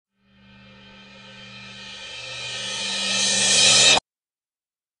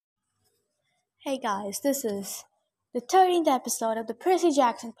Hey guys, this is the 13th episode of the Percy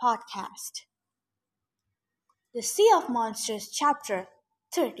Jackson podcast. The Sea of Monsters, Chapter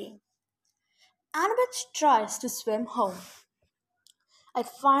 13. Annabeth tries to swim home. I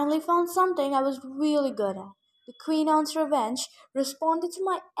finally found something I was really good at. The Queen Anne's Revenge responded to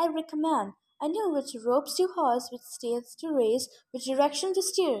my every command. I knew which ropes to hawse, which sails to raise, which direction to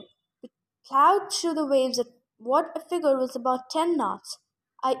steer. We plowed through the waves at what I figured was about 10 knots.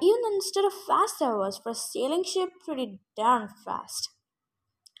 I even understood how fast I was for a sailing ship, pretty darn fast.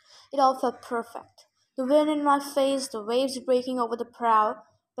 It all felt perfect. The wind in my face, the waves breaking over the prow.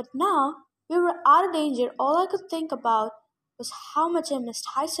 But now we were out of danger. All I could think about was how much I missed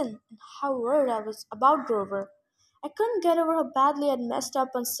Hyson and how worried I was about Grover. I couldn't get over how badly I'd messed up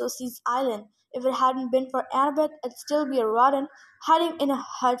on Circe's Island. If it hadn't been for Annabeth, I'd still be a rotten, hiding in a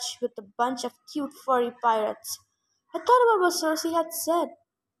hutch with a bunch of cute furry pirates. I thought about what Circe had said.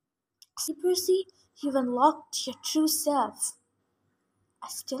 See, Percy, you've unlocked your true self. I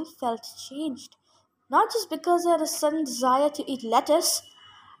still felt changed. Not just because I had a sudden desire to eat lettuce.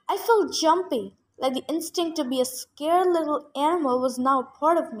 I felt jumpy, like the instinct to be a scared little animal was now a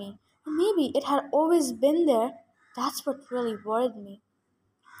part of me. Or maybe it had always been there. That's what really worried me.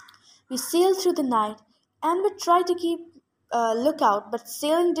 We sailed through the night. Annabeth tried to keep lookout, but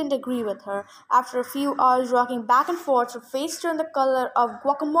sailing didn't agree with her. After a few hours rocking back and forth, her face turned the color of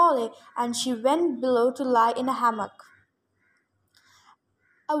guacamole, and she went below to lie in a hammock.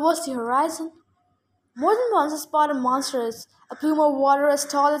 I watched the horizon. More than once I spotted monsters. A plume of water as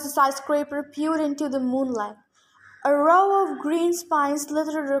tall as a skyscraper peered into the moonlight. A row of green spines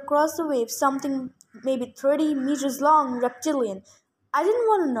slithered across the waves, something maybe 30 meters long, reptilian. I didn't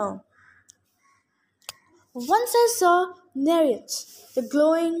want to know. Once I saw Nereids, the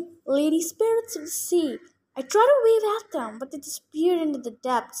glowing lady spirits of the sea. I tried to wave at them, but they disappeared into the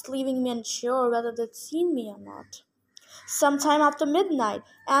depths, leaving me unsure whether they'd seen me or not. Sometime after midnight,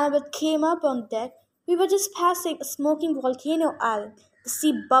 Annabeth came up on deck. We were just passing a smoking volcano island. The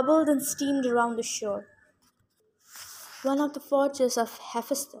sea bubbled and steamed around the shore. One of the forges of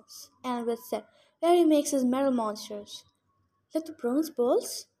Hephaestus, Annabeth said, where he makes his metal monsters. Like the bronze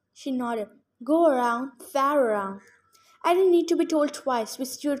bulls? She nodded. Go around, far around. I didn't need to be told twice. We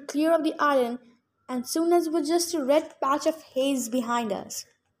steered clear of the island, and soon as it was just a red patch of haze behind us.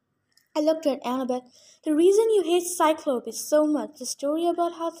 I looked at Annabeth. The reason you hate Cyclops so much, the story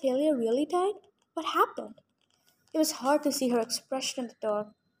about how Thalia really died? What happened? It was hard to see her expression in the dark.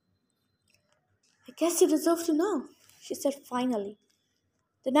 I guess you deserve to know, she said finally.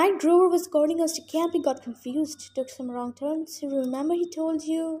 The night Grover was guarding us to camp, he got confused, took some wrong turns. You remember he told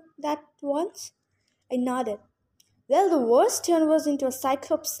you that once? I nodded. Well, the worst turn was into a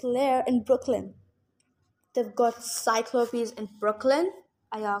Cyclops lair in Brooklyn. They've got Cyclopes in Brooklyn?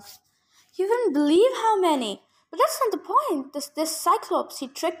 I asked. You wouldn't believe how many. But that's not the point. This Cyclops, he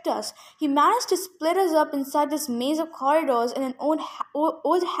tricked us. He managed to split us up inside this maze of corridors in an old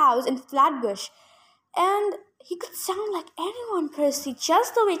house in Flatbush. And he could sound like anyone, Percy,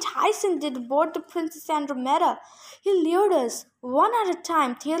 just the way Tyson did aboard the Princess Andromeda. He lured us, one at a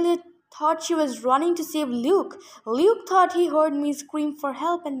time. Thalia thought she was running to save Luke. Luke thought he heard me scream for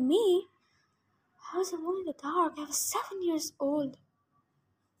help, and me, I was alone in the dark. I was 7 years old.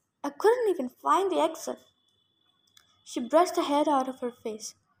 I couldn't even find the exit. She brushed her hair out of her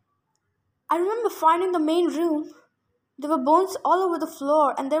face. I remember finding the main room. There were bones all over the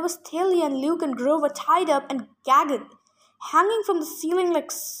floor, and there was Thalia and Luke and Grover tied up and gagged, hanging from the ceiling like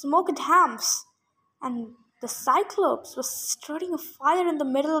smoked hams. And the Cyclops was starting a fire in the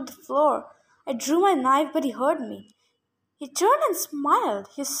middle of the floor. I drew my knife, but he heard me. He turned and smiled.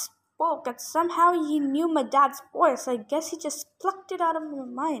 He spoke, and somehow he knew my dad's voice. I guess he just plucked it out of my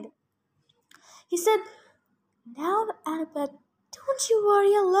mind. He said, Now, Annabeth, don't you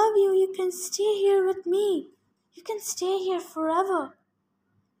worry, I love you. You can stay here with me. You can stay here forever.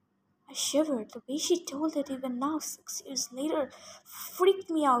 I shivered. The way she told it, even now, 6 years later, freaked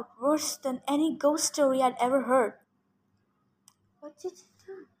me out worse than any ghost story I'd ever heard. What did you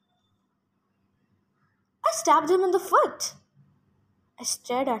do? I stabbed him in the foot. I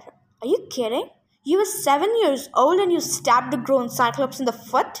stared at her. Are you kidding? You were 7 years old and you stabbed the grown Cyclops in the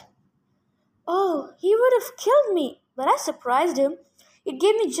foot? Oh, he would have killed me, but I surprised him. It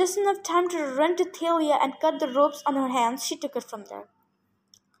gave me just enough time to run to Thalia and cut the ropes on her hands. She took it from there.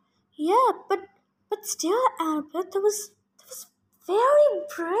 Yeah, but still, Annabeth, that was very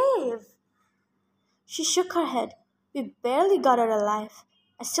brave. She shook her head. We barely got her alive.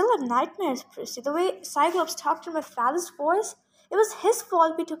 I still have nightmares, Percy. The way Cyclops talked in my father's voice, it was his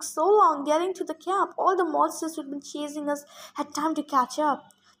fault we took so long getting to the camp. All the monsters who'd been chasing us had time to catch up.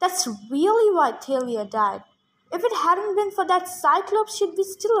 That's really why Thalia died. If it hadn't been for that Cyclops, she'd be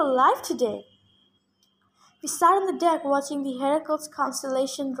still alive today. We sat on the deck watching the Heracles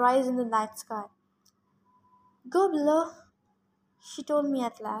constellation rise in the night sky. Go below, she told me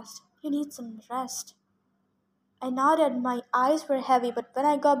at last. You need some rest. I nodded. My eyes were heavy, but when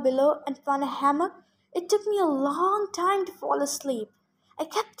I got below and found a hammock, it took me a long time to fall asleep. I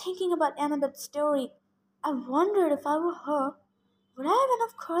kept thinking about Annabeth's story. I wondered if I were her, would I have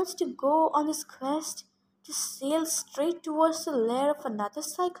enough courage to go on this quest, to sail straight towards the lair of another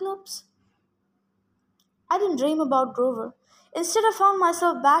Cyclops? I didn't dream about Grover. Instead, I found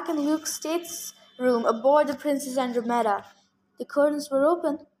myself back in Luke's state's room aboard the Princess Andromeda. The curtains were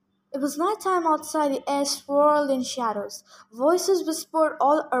open. It was night time outside, the air swirled in shadows. Voices whispered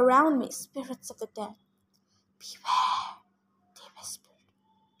all around me, spirits of the dead. Beware, they whispered.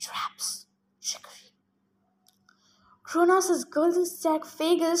 Traps, trickery. Kronos' golden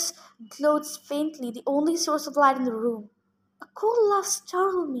sarcophagus glowed faintly, the only source of light in the room. A cold laugh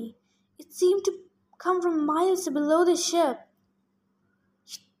startled me. It seemed to come from miles below the ship.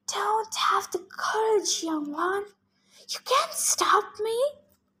 You don't have the courage, young one. You can't stop me.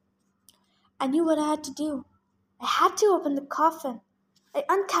 I knew what I had to do. I had to open the coffin. I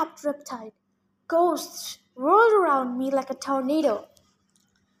uncapped Riptide. Ghosts rolled around me like a tornado.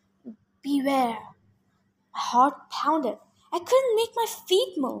 Beware. My heart pounded. I couldn't make my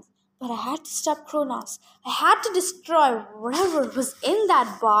feet move, but I had to stop Kronos. I had to destroy whatever was in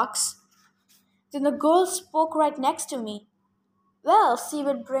that box. Then the girl spoke right next to me. Well,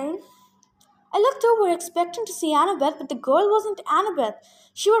 seaweed brain. I looked over expecting to see Annabeth, but the girl wasn't Annabeth.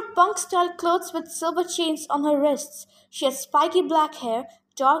 She wore punk-style clothes with silver chains on her wrists. She had spiky black hair,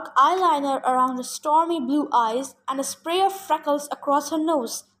 dark eyeliner around her stormy blue eyes, and a spray of freckles across her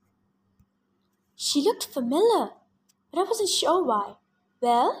nose. She looked familiar, but I wasn't sure why.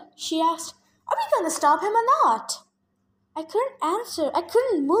 Well, she asked, are we going to stop him or not? I couldn't answer. I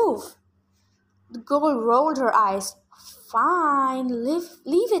couldn't move. The girl rolled her eyes. Fine,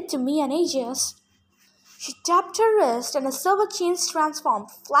 leave it to me and Aegeus. She tapped her wrist and the silver chains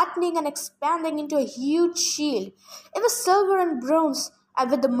transformed, flattening and expanding into a huge shield. It was silver and bronze, and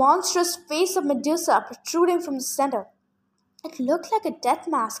with the monstrous face of Medusa protruding from the center. It looked like a death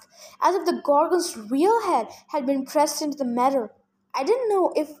mask, as if the Gorgon's real head had been pressed into the metal. I didn't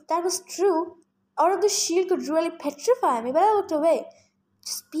know if that was true, or if the shield could really petrify me, but I looked away.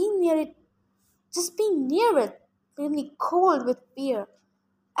 Just being near it made me cold with fear.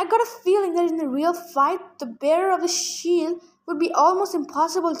 I got a feeling that in a real fight, the bearer of the shield would be almost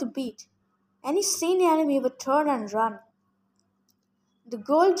impossible to beat. Any sane enemy would turn and run. The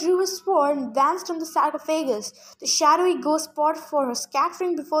girl drew her sword and advanced on the sarcophagus. The shadowy ghost fought for her,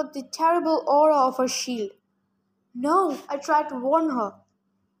 scattering before the terrible aura of her shield. No, I tried to warn her.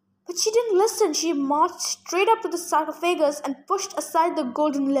 But she didn't listen. She marched straight up to the sarcophagus and pushed aside the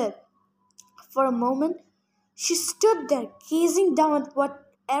golden lid. For a moment, she stood there, gazing down at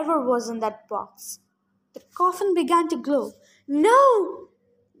whatever was in that box. The coffin began to glow. No!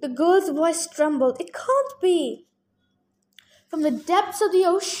 The girl's voice trembled. It can't be. From the depths of the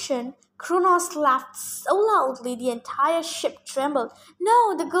ocean, Kronos laughed so loudly the entire ship trembled.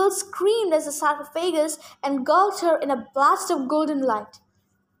 No, the girl screamed as the sarcophagus engulfed her in a blast of golden light.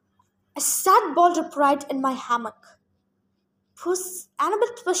 I sat bolt upright in my hammock.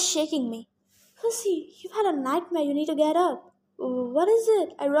 Annabeth was shaking me. Percy, you've had a nightmare. You need to get up. What is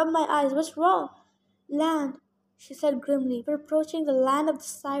it? I rubbed my eyes. What's wrong? Land, she said grimly. We're approaching the land of the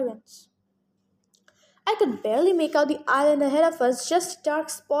Sirens. I could barely make out the island ahead of us, just a dark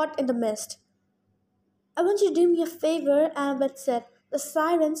spot in the mist. I want you to do me a favor, Annabeth said. The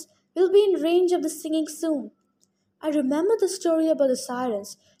Sirens will be in range of the singing soon. I remember the story about the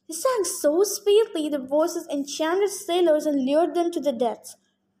Sirens. They sang so sweetly, their voices enchanted sailors and lured them to the depths.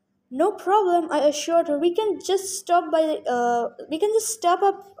 No problem, I assured her. We can just stop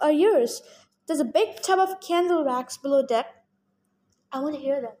up our ears. There's a big tub of candle wax below deck. I want to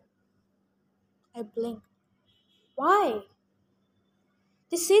hear them. I blinked. Why?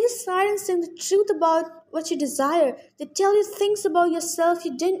 They say the Sirens sing the truth about what you desire. They tell you things about yourself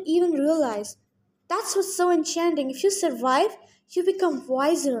you didn't even realize. That's what's so enchanting. If you survive, you become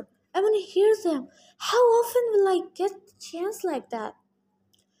wiser. I want to hear them. How often will I get a chance like that?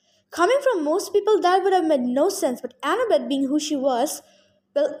 Coming from most people, that would have made no sense, but Annabeth, being who she was,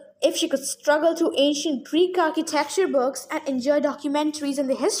 well, if she could struggle through ancient Greek architecture books and enjoy documentaries on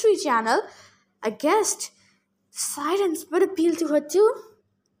the History Channel, I guessed the Sirens would appeal to her too.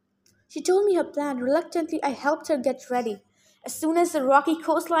 She told me her plan. Reluctantly, I helped her get ready. As soon as the rocky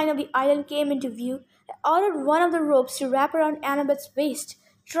coastline of the island came into view, I ordered one of the ropes to wrap around Annabeth's waist.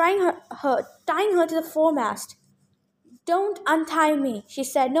 tying her to the foremast. "Don't untie me," she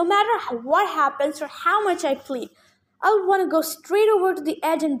said. "No matter what happens or how much I plead, I'll want to go straight over to the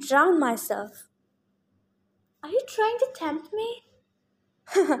edge and drown myself." "Are you trying to tempt me?"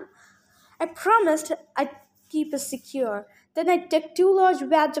 I promised I'd keep us secure. Then I took two large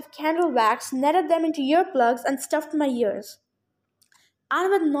wads of candle wax, netted them into earplugs, and stuffed my ears.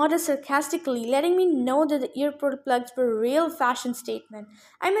 Annabeth nodded sarcastically, letting me know that the earpod plugs were a real fashion statement.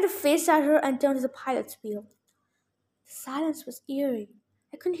 I made a face at her and turned to the pilot's wheel. The silence was eerie.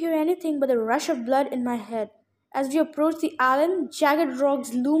 I couldn't hear anything but the rush of blood in my head. As we approached the island, jagged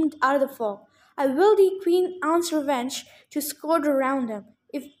rocks loomed out of the fog. I willed the Queen Anne's Revenge to skirt around them.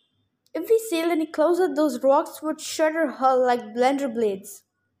 If we sailed any closer, those rocks would shut her hull like blender blades.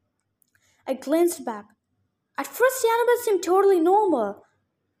 I glanced back. At first, Annabeth seemed totally normal.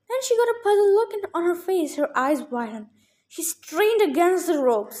 Then she got a puzzled look on her face. Her eyes widened. She strained against the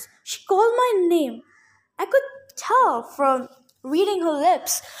ropes. She called my name. I could tell from reading her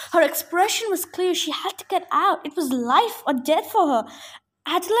lips. Her expression was clear. She had to get out. It was life or death for her.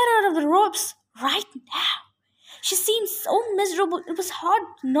 I had to let her out of the ropes right now. She seemed so miserable, it was hard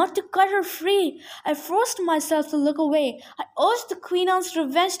not to cut her free. I forced myself to look away. I urged the Queen Anne's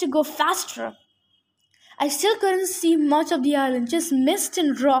Revenge to go faster. I still couldn't see much of the island, just mist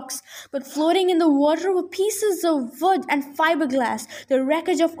and rocks, but floating in the water were pieces of wood and fiberglass, the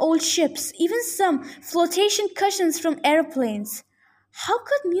wreckage of old ships, even some flotation cushions from airplanes. How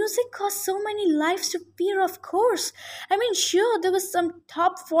could music cause so many lives to appear? Of course. I mean, sure, there was some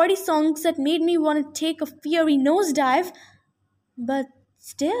top 40 songs that made me want to take a fiery nosedive. But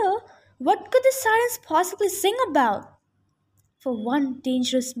still, what could the Sirens possibly sing about? For one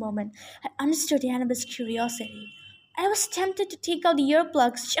dangerous moment, I understood Annabeth's curiosity. I was tempted to take out the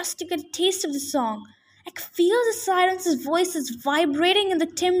earplugs just to get a taste of the song. I could feel the Sirens' voices vibrating in the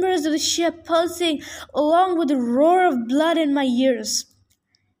timbers of the ship, pulsing along with the roar of blood in my ears.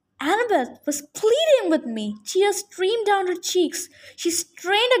 Annabeth was pleading with me. Tears streamed down her cheeks. She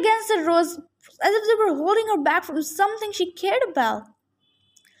strained against the ropes as if they were holding her back from something she cared about.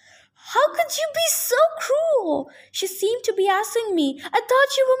 "How could you be so cruel?" she seemed to be asking me. "I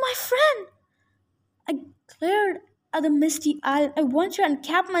thought you were my friend." I glared at the misty island. I wanted to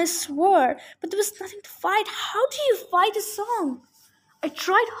uncap my sword, but there was nothing to fight. How do you fight a song? I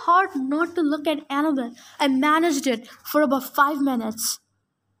tried hard not to look at Annabeth. I managed it for about 5 minutes.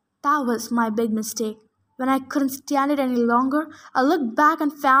 That was my big mistake. When I couldn't stand it any longer, I looked back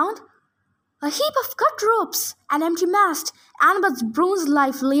and found a heap of cut ropes, an empty mast. Annabeth's bruised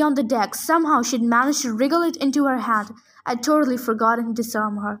life lay on the deck. Somehow she'd managed to wriggle it into her hand. I'd totally forgotten to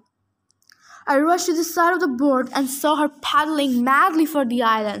disarm her. I rushed to the side of the boat and saw her paddling madly for the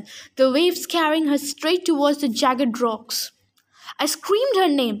island, the waves carrying her straight towards the jagged rocks. I screamed her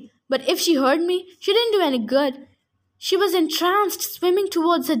name, but if she heard me, she didn't do any good. She was entranced, swimming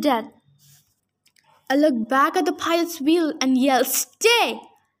towards her death. I looked back at the pilot's wheel and yelled, "Stay!"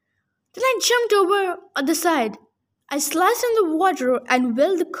 Then I jumped over the side. I sliced in the water and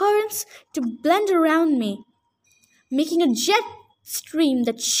willed the currents to blend around me, making a jet stream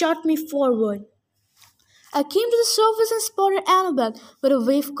that shot me forward. I came to the surface and spotted Annabeth, but a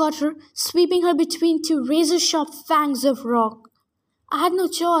wave caught her, sweeping her between two razor-sharp fangs of rock. I had no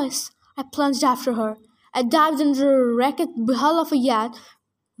choice. I plunged after her. I dived under a wrecked hull of a yacht,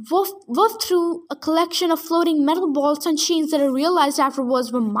 wove through a collection of floating metal balls and chains that I realized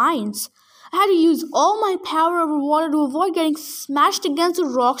afterwards were mines. I had to use all my power over water to avoid getting smashed against the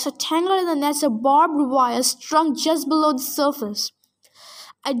rocks or tangled in the nets of barbed wire strung just below the surface.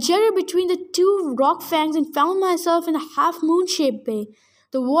 I jetted between the two rock fangs and found myself in a half-moon-shaped bay.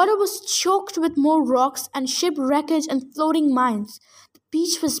 The water was choked with more rocks and ship wreckage and floating mines. The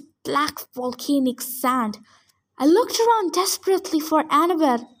beach was black volcanic sand. I looked around desperately for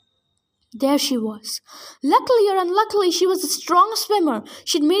Annabeth. There she was. Luckily or unluckily, she was a strong swimmer.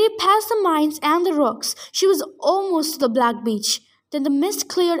 She'd made it past the mines and the rocks. She was almost to the black beach. Then the mist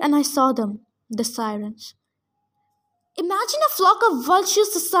cleared and I saw them, the Sirens. Imagine a flock of vultures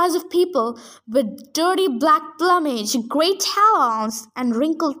the size of people, with dirty black plumage, great talons, and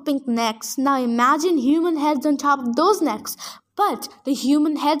wrinkled pink necks. Now imagine human heads on top of those necks. But the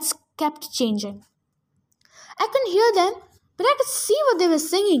human heads kept changing. I couldn't hear them, but I could see what they were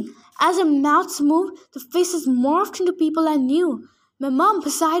singing. As their mouths moved, the faces morphed into people I knew. My mom,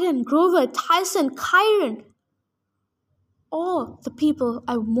 Poseidon, Grover, Tyson, Chiron. All the people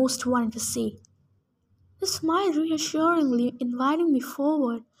I most wanted to see. They smiled reassuringly, inviting me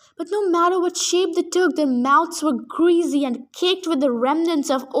forward. But no matter what shape they took, their mouths were greasy and caked with the remnants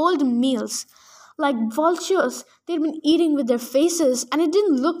of old meals. Like vultures, they'd been eating with their faces, and it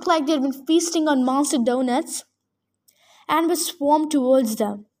didn't look like they'd been feasting on monster donuts. Annabeth swarmed towards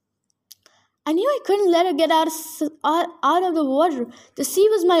them. I knew I couldn't let her get out of the water. The sea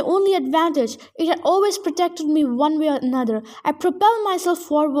was my only advantage. It had always protected me one way or another. I propelled myself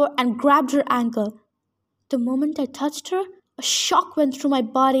forward and grabbed her ankle. The moment I touched her, a shock went through my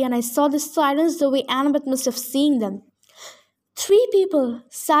body and I saw the sirens the way Annabeth must have seen them. 3 people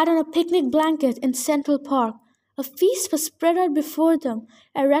sat on a picnic blanket in Central Park. A feast was spread out before them.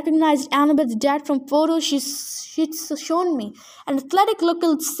 I recognized Annabeth's dad from photos she'd shown me, an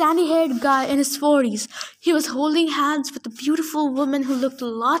athletic-looking, sandy-haired guy in his 40s. He was holding hands with a beautiful woman who looked a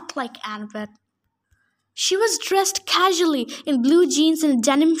lot like Annabeth. She was dressed casually in blue jeans and a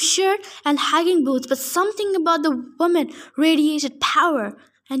denim shirt and hiking boots, but something about the woman radiated power.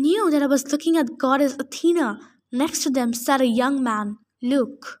 I knew that I was looking at goddess Athena. Next to them sat a young man,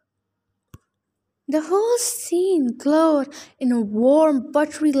 Luke. The whole scene glowed in a warm,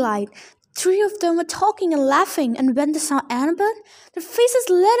 buttery light. 3 of them were talking and laughing, and when they saw Annabeth, their faces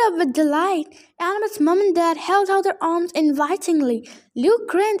lit up with delight. Annabeth's mom and dad held out their arms invitingly. Luke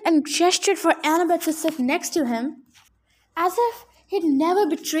grinned and gestured for Annabeth to sit next to him, as if he'd never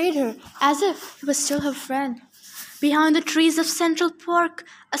betrayed her, as if he was still her friend. Behind the trees of Central Park,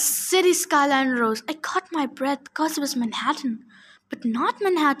 a city skyline rose. I caught my breath because it was Manhattan, but not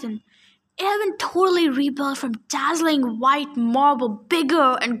Manhattan. It had been totally rebuilt from dazzling white marble,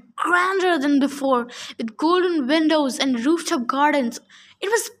 bigger and grander than before, with golden windows and rooftop gardens. It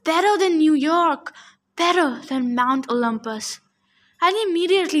was better than New York, better than Mount Olympus. I knew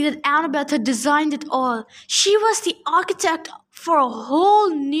immediately that Annabeth had designed it all. She was the architect for a whole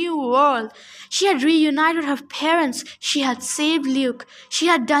new world. She had reunited her parents. She had saved Luke. She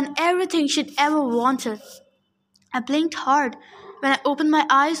had done everything she'd ever wanted. I blinked hard. When I opened my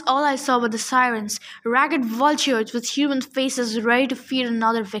eyes, all I saw were the sirens, ragged vultures with human faces ready to feed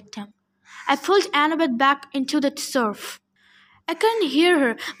another victim. I pulled Annabeth back into the surf. I couldn't hear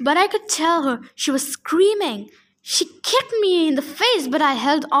her, but I could tell her she was screaming. She kicked me in the face, but I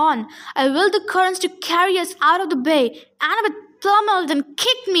held on. I willed the currents to carry us out of the bay. Annabeth plummeled and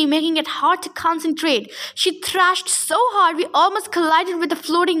kicked me, making it hard to concentrate. She thrashed so hard we almost collided with a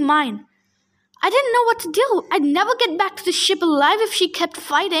floating mine. I didn't know what to do. I'd never get back to the ship alive if she kept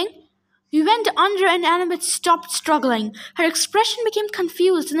fighting. We went under and Annabeth stopped struggling. Her expression became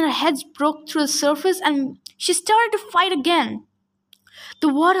confused and her head broke through the surface and she started to fight again.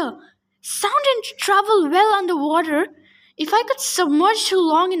 The water. Sound didn't travel well underwater. If I could submerge her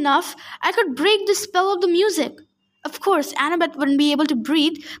long enough, I could break the spell of the music. Of course, Annabeth wouldn't be able to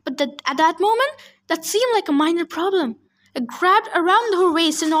breathe, but at that moment, that seemed like a minor problem. I grabbed around her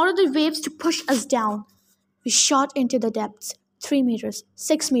waist and ordered the waves to push us down. We shot into the depths. 3 meters,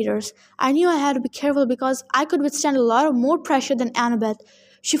 6 meters. I knew I had to be careful because I could withstand a lot more pressure than Annabeth.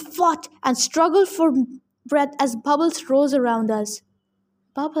 She fought and struggled for breath as bubbles rose around us.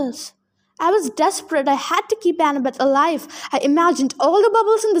 Bubbles. I was desperate. I had to keep Annabeth alive. I imagined all the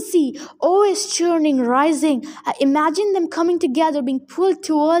bubbles in the sea, always churning, rising. I imagined them coming together, being pulled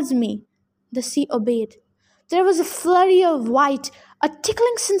towards me. The sea obeyed. There was a flurry of white, a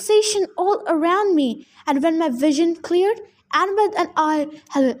tickling sensation all around me, and when my vision cleared, Annabeth and I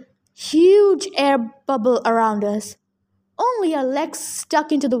had a huge air bubble around us. Only our legs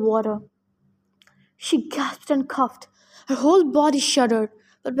stuck into the water. She gasped and coughed. Her whole body shuddered,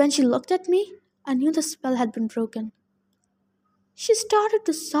 but when she looked at me, I knew the spell had been broken. She started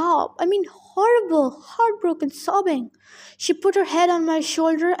to sob. Horrible, heartbroken sobbing. She put her head on my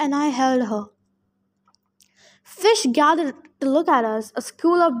shoulder and I held her. Fish gathered to look at us, a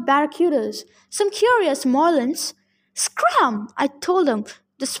school of barracudas, some curious marlins. Scram! I told them.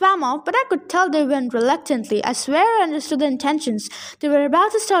 They swam off, but I could tell they went reluctantly. I swear I understood their intentions. They were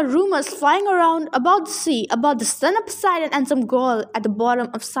about to start rumors flying around about the sea, about the son of Poseidon and some girl at the bottom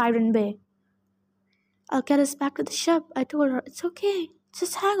of Siren Bay. I'll get us back to the ship, I told her. It's okay.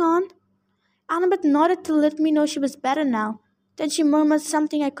 Just hang on. Annabeth nodded to let me know she was better now. Then she murmured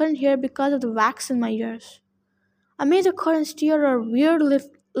something I couldn't hear because of the wax in my ears. I made the current steer our weird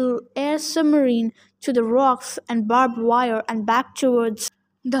little air submarine to the rocks and barbed wire and back towards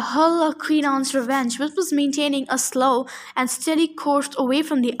the hull of Queen Anne's Revenge, which was maintaining a slow and steady course away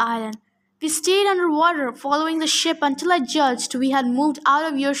from the island. We stayed underwater, following the ship until I judged we had moved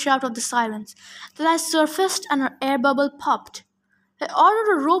out of earshot of the Sirens. Then I surfaced and our air bubble popped. I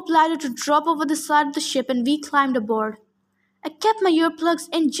ordered a rope ladder to drop over the side of the ship and we climbed aboard. I kept my earplugs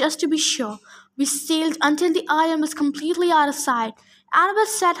in just to be sure. We sailed until the island was completely out of sight. Annabeth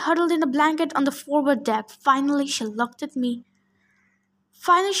sat huddled in a blanket on the forward deck. Finally, she looked at me.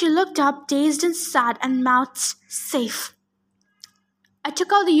 Finally, she looked up, dazed and sad, and mouthed, "Safe." I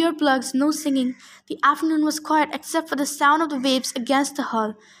took out the earplugs, no singing. The afternoon was quiet except for the sound of the waves against the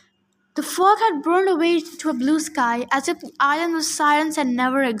hull. The fog had burned away to a blue sky, as if the island of Sirens had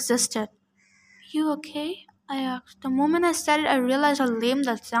never existed. "You okay?" I asked. The moment I said it, I realized how lame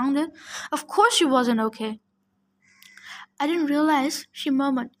that sounded. Of course she wasn't okay. "I didn't realize," she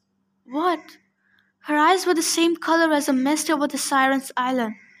murmured. "What?" Her eyes were the same color as the mist over the Sirens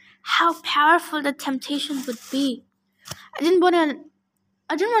Island. How powerful the temptation would be. I didn't want to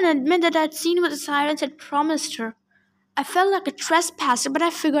I didn't want to admit that I'd seen what the Sirens had promised her. I felt like a trespasser, but I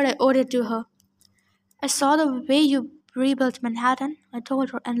figured I owed it to her. "I saw the way you rebuilt Manhattan," I told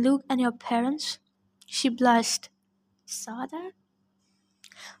her, "and Luke and your parents." She blushed. "Saw that?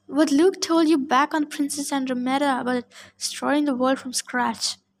 What Luke told you back on Princess Andromeda about destroying the world from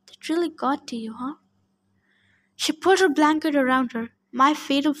scratch. That really got to you, huh?" She put her blanket around her. "My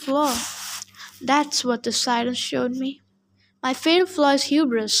fatal flaw. That's what the Sirens showed me. My fatal flaw is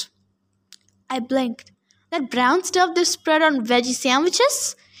hubris." I blinked. "That brown stuff they spread on veggie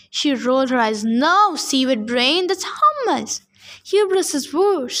sandwiches?" She rolled her eyes. "No, seaweed brain, that's hummus. Hubris is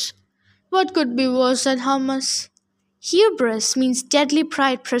worse." "What could be worse than hummus?" "Hubris means deadly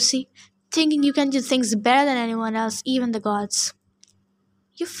pride, Percy. Thinking you can do things better than anyone else, even the gods."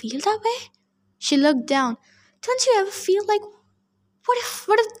 "You feel that way?" She looked down. "Don't you ever feel like, what if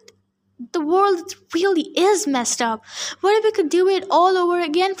the world really is messed up? What if we could do it all over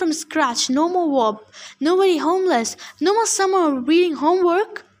again from scratch? No more war, nobody homeless, no more summer reading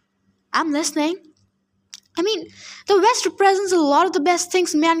homework?" "I'm listening." "I mean, the West represents a lot of the best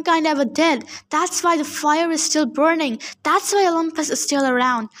things mankind ever did. That's why the fire is still burning. That's why Olympus is still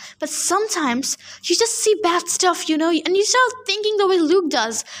around. But sometimes you just see bad stuff, and you start thinking the way Luke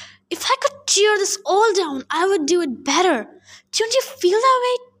does. If I could tear this all down, I would do it better. Don't you feel that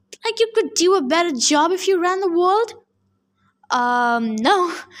way? Like you could do a better job if you ran the world?" No.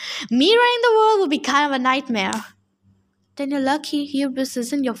 Me running the world would be kind of a nightmare." "Then you're lucky hubris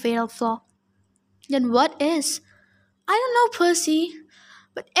isn't your fatal flaw." "Then what is?" "I don't know, Percy.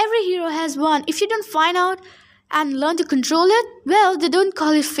 But every hero has one. If you don't find out and learn to control it, well, they don't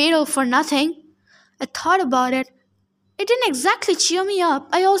call it fatal for nothing." I thought about it. It didn't exactly cheer me up.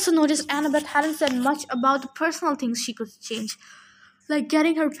 I also noticed Annabeth hadn't said much about the personal things she could change, like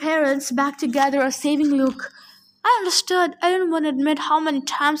getting her parents back together or saving Luke. I understood. I didn't want to admit how many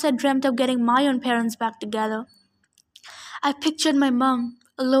times I dreamt of getting my own parents back together. I pictured my mom,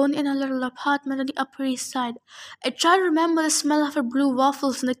 alone in a little apartment on the Upper East Side. I tried to remember the smell of her blue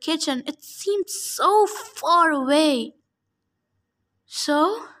waffles in the kitchen. It seemed so far away.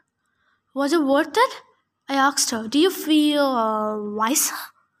 "So, was it worth it?" I asked her. "Do you feel wiser?"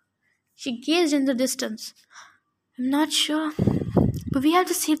 She gazed in the distance. "I'm not sure, but we have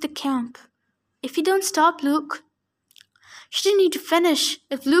to save the camp. If we don't stop Luke..." She didn't need to finish.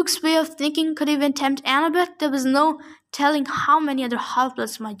 If Luke's way of thinking could even tempt Annabeth, there was no telling how many other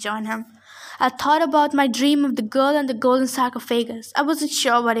helpless might join him. I thought about my dream of the girl and the golden sarcophagus. I wasn't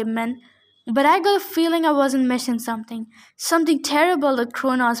sure what it meant, but I got a feeling I wasn't missing something. Something terrible that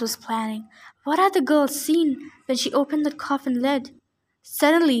Kronos was planning. What had the girl seen when she opened the coffin lid?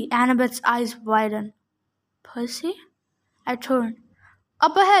 Suddenly, Annabeth's eyes widened. "Percy?" I turned.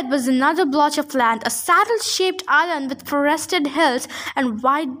 Up ahead was another blotch of land, a saddle-shaped island with forested hills and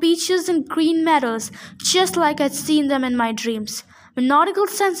wide beaches and green meadows, just like I'd seen them in my dreams. My nautical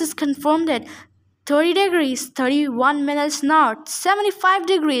senses confirmed it. 30 degrees, 31 minutes north, 75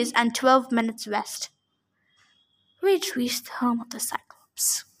 degrees, and 12 minutes west. We'd reached the home of the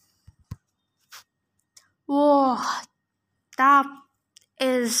Cyclops. Whoa, that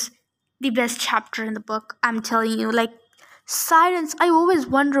is the best chapter in the book, I'm telling you. Like, Sirens, I always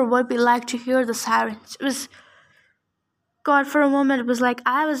wonder what it'd be like to hear the Sirens. It was, God, for a moment, it was like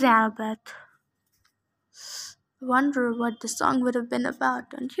I was Annabeth. Wonder what the song would have been about.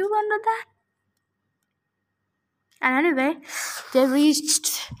 Don't you wonder that? And anyway, they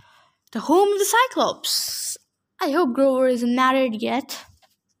reached the home of the Cyclops. I hope Grover isn't married yet.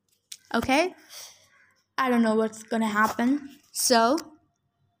 Okay? I don't know what's gonna happen. So,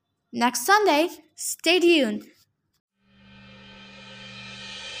 next Sunday, stay tuned.